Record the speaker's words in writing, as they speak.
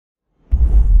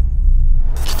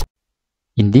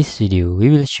In this video, we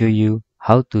will show you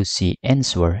how to see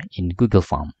answer in Google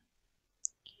Form.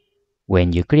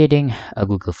 When you're creating a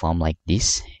Google Form like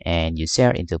this and you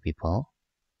share it to people,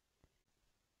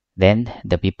 then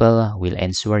the people will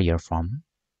answer your form.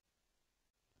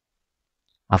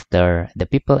 After the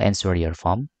people answer your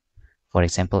form, for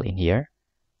example in here,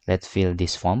 let's fill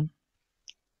this form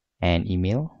and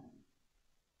email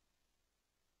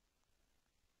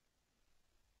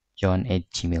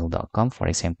john@gmail.com for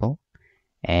example,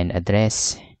 and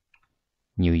address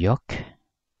New York,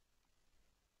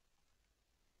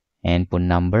 and phone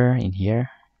number in here,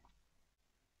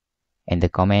 and the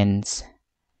comments,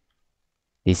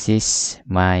 this is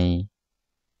my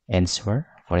answer,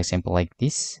 for example like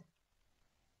this,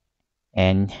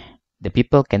 and the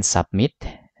people can submit.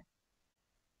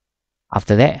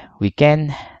 After that, we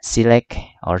can select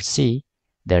or see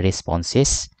the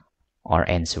responses or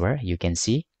answer. You can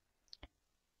see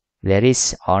there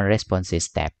is on responses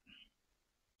tab,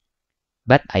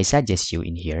 but I suggest you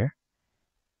in here,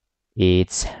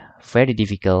 it's very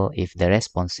difficult if the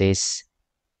responses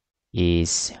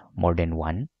is more than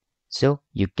one, so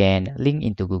you can link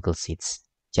into Google Sheets.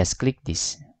 Just click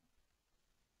this.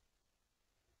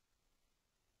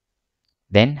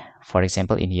 Then, for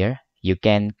example, in here, you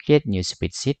can create new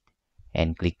spreadsheet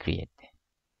and click create.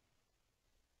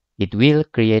 It will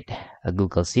create a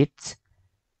Google Sheet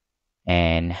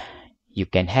and you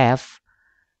can have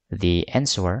the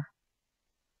answer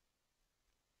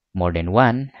more than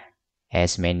one,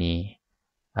 as many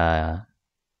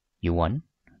you want.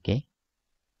 Okay,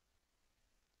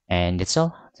 and that's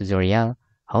all tutorial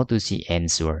how to see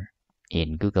answer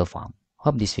in Google Form.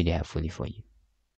 Hope this video helpful for you.